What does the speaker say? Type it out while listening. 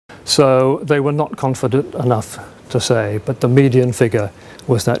So they were not confident enough to say, but the median figure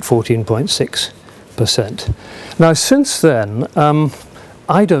was that 14.6%. Now, since then,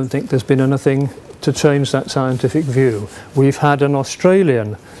 I don't think there's been anything to change that scientific view. We've had an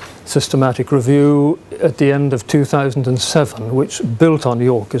Australian systematic review at the end of 2007, which built on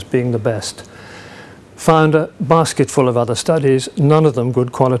York as being the best. Found a basket full of other studies, none of them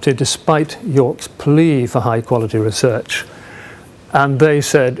good quality, despite York's plea for high quality research. And they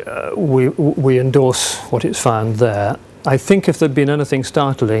said, we endorse what it's found there. I think if there'd been anything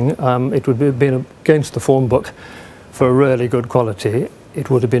startling, it would have been against the form book for really good quality. It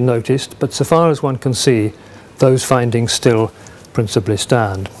would have been noticed, but so far as one can see, those findings still principally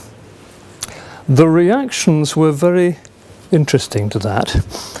stand. The reactions were very interesting to that.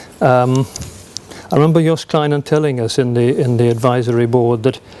 I remember Jos Kleinen telling us in the advisory board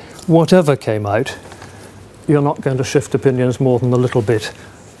that whatever came out, you're not going to shift opinions more than a little bit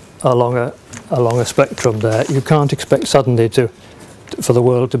along a spectrum there. You can't expect suddenly for the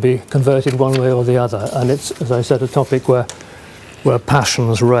world to be converted one way or the other, and it's, as I said, a topic where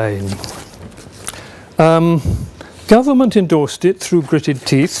passions reign. Government endorsed it through gritted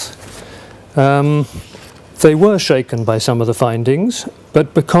teeth. They were shaken by some of the findings,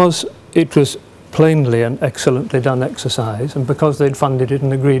 but because it was plainly an excellently done exercise, and because they'd funded it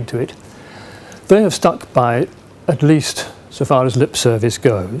and agreed to it, they have stuck by it, at least so far as lip service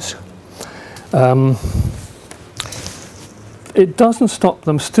goes. It doesn't stop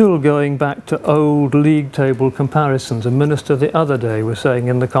them still going back to old league table comparisons. A minister the other day was saying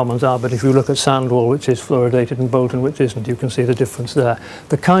in the Commons, but if you look at Sandwell, which is fluoridated, and Bolton, which isn't, you can see the difference there.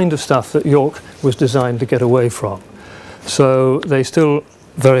 The kind of stuff that York was designed to get away from. So they still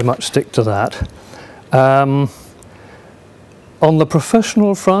very much stick to that. On the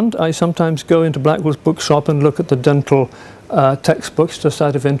professional front, I sometimes go into Blackwell's bookshop and look at the dental textbooks just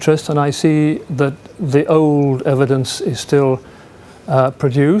out of interest, and I see that the old evidence is still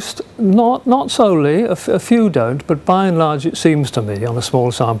produced. Not solely, a few don't, but by and large it seems to me, on a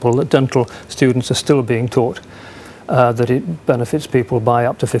small sample, that dental students are still being taught that it benefits people by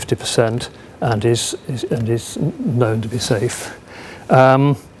up to 50% and is known to be safe.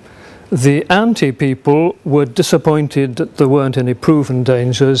 The anti-people were disappointed that there weren't any proven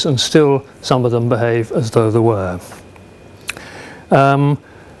dangers, and still some of them behave as though there were.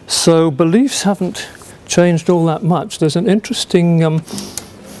 So beliefs haven't changed all that much. There's an interesting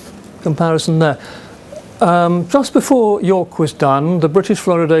comparison there. Just before York was done, the British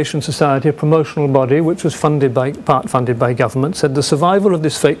Fluoridation Society, a promotional body which was part funded by government, said the survival of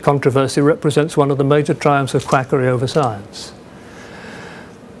this fake controversy represents one of the major triumphs of quackery over science.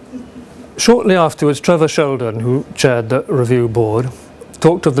 Shortly afterwards, Trevor Sheldon, who chaired the review board,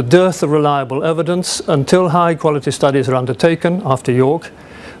 talked of the dearth of reliable evidence. Until high-quality studies are undertaken after York,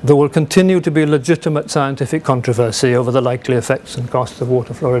 there will continue to be legitimate scientific controversy over the likely effects and costs of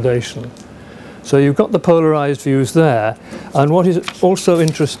water fluoridation. So you've got the polarised views there. And what is also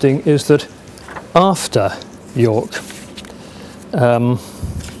interesting is that after York,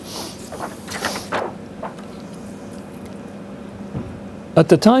 at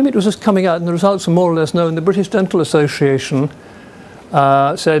the time it was just coming out and the results were more or less known, the British Dental Association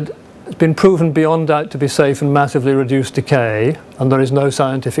said it's been proven beyond doubt to be safe and massively reduce decay, and there is no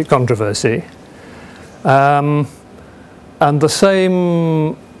scientific controversy. And the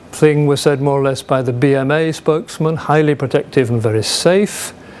same thing was said more or less by the BMA spokesman, highly protective and very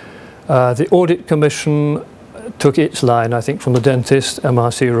safe. The Audit Commission took its line, I think, from the dentist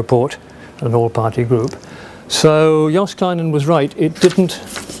MRC report, an all-party group. So Jos Kleinen was right, it didn't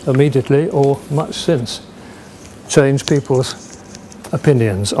immediately, or much since, change people's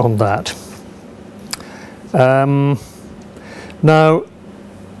opinions on that. Now,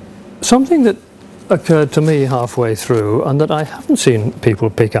 something that occurred to me halfway through, and that I haven't seen people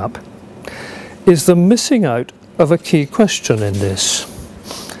pick up, is the missing out of a key question in this.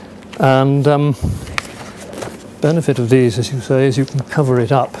 And benefit of these, as you say, is you can cover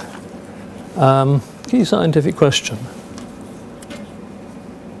it up. Key scientific question.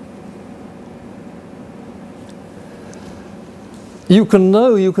 You can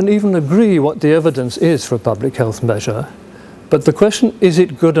know, you can even agree what the evidence is for a public health measure, but the question, is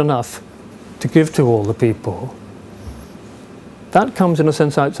it good enough to give to all the people? That comes in a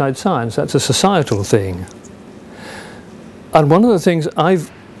sense outside science. That's a societal thing. And one of the things I've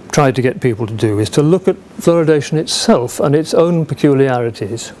tried to get people to do is to look at fluoridation itself and its own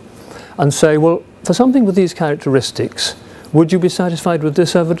peculiarities and say, well, for something with these characteristics, would you be satisfied with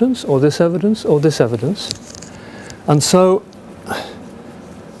this evidence, or this evidence, or this evidence? And so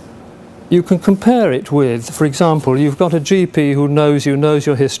you can compare it with, for example, you've got a GP who knows you, knows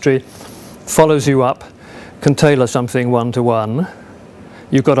your history, follows you up, can tailor something one-to-one.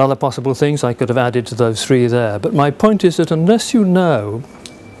 You've got other possible things I could have added to those three there. But my point is that unless you know,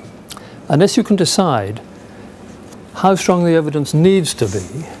 unless you can decide how strong the evidence needs to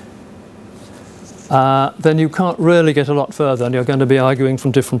be, then you can't really get a lot further, and you're going to be arguing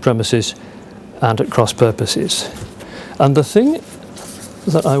from different premises and at cross purposes. And the thing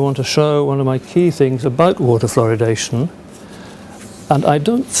that I want to show, one of my key things about water fluoridation, and I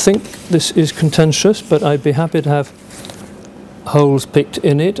don't think this is contentious, but I'd be happy to have holes picked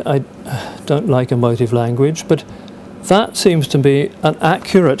in it. I don't like emotive language, but that seems to be an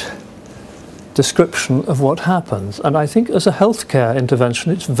accurate description of what happens. And I think as a healthcare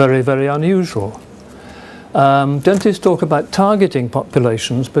intervention, it's very, very unusual. Dentists talk about targeting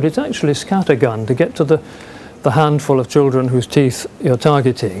populations, but it's actually scattergun. To get to the handful of children whose teeth you're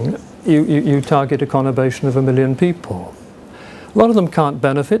targeting, you target a conurbation of 1 million people. A lot of them can't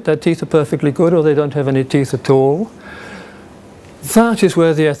benefit. Their teeth are perfectly good, or they don't have any teeth at all. That is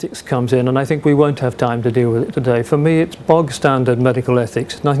where the ethics comes in, and I think we won't have time to deal with it today. For me, it's bog standard medical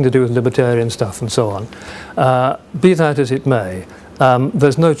ethics, nothing to do with libertarian stuff and so on. Be that as it may,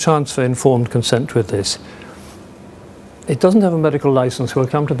 there's no chance for informed consent with this. It doesn't have a medical license. We'll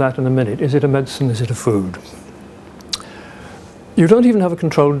come to that in a minute. Is it a medicine? Is it a food? You don't even have a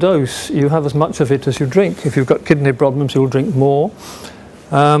controlled dose. You have as much of it as you drink. If you've got kidney problems, you'll drink more.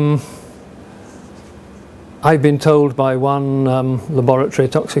 I've been told by one laboratory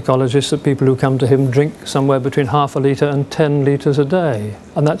toxicologist that people who come to him drink somewhere between half a litre and 10 litres a day.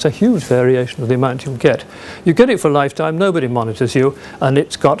 And that's a huge variation of the amount you'll get. You get it for a lifetime, nobody monitors you, and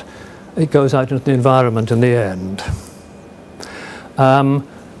it goes out into the environment in the end.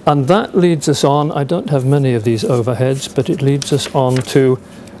 And that leads us on, I don't have many of these overheads, but it leads us on to,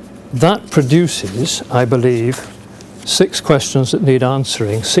 that produces, I believe, 6 questions that need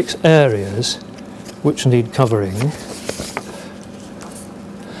answering, 6 areas which need covering.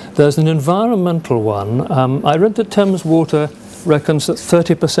 There's an environmental one. I read that Thames Water reckons that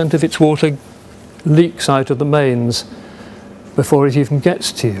 30% of its water leaks out of the mains before it even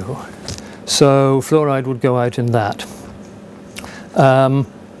gets to you. So fluoride would go out in that.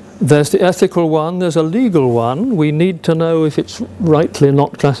 There's the ethical one, there's a legal one. We need to know if it's rightly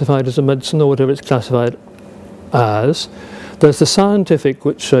not classified as a medicine or whatever it's classified as. There's the scientific,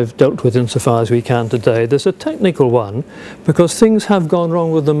 which I've dealt with insofar as we can today. There's a technical one, because things have gone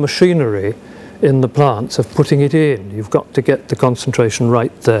wrong with the machinery in the plants of putting it in. You've got to get the concentration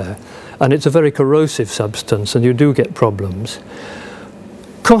right there. And it's a very corrosive substance, and you do get problems.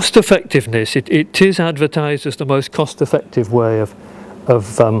 Cost effectiveness, it is advertised as the most cost-effective way of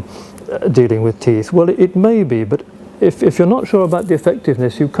dealing with teeth. Well, it may be, but if you're not sure about the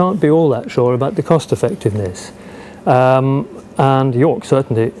effectiveness, you can't be all that sure about the cost effectiveness. And York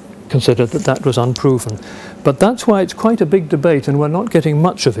certainly considered that that was unproven. But that's why it's quite a big debate, and we're not getting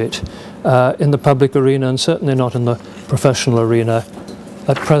much of it in the public arena, and certainly not in the professional arena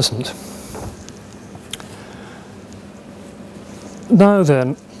at present. Now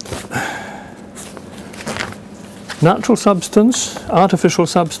then, natural substance, artificial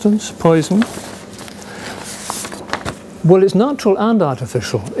substance, poison. Well, it's natural and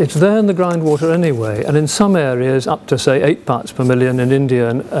artificial. It's there in the groundwater anyway, and in some areas up to, say, 8 parts per million in India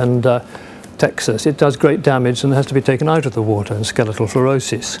and Texas, it does great damage and has to be taken out of the water in skeletal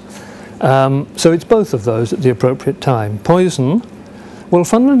fluorosis. So it's both of those at the appropriate time. Poison, well,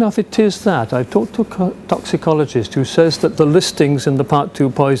 funnily enough, it is that. I talked to a toxicologist who says that the listings in the Part 2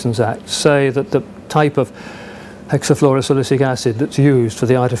 Poisons Act say that the type of hexafluorosilicic acid that's used for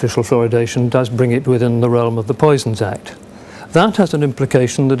the artificial fluoridation does bring it within the realm of the Poisons Act. That has an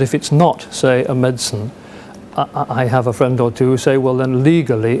implication that if it's not, say, a medicine, I have a friend or two who say, well, then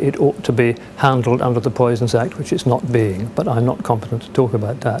legally it ought to be handled under the Poisons Act, which it's not being, but I'm not competent to talk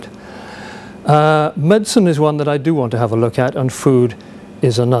about that. Medicine is one that I do want to have a look at, and food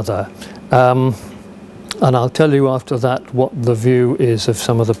is another. And I'll tell you after that what the view is of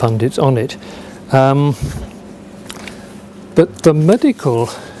some of the pundits on it. But the medical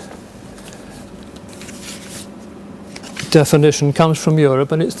definition comes from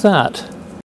Europe, and it's that.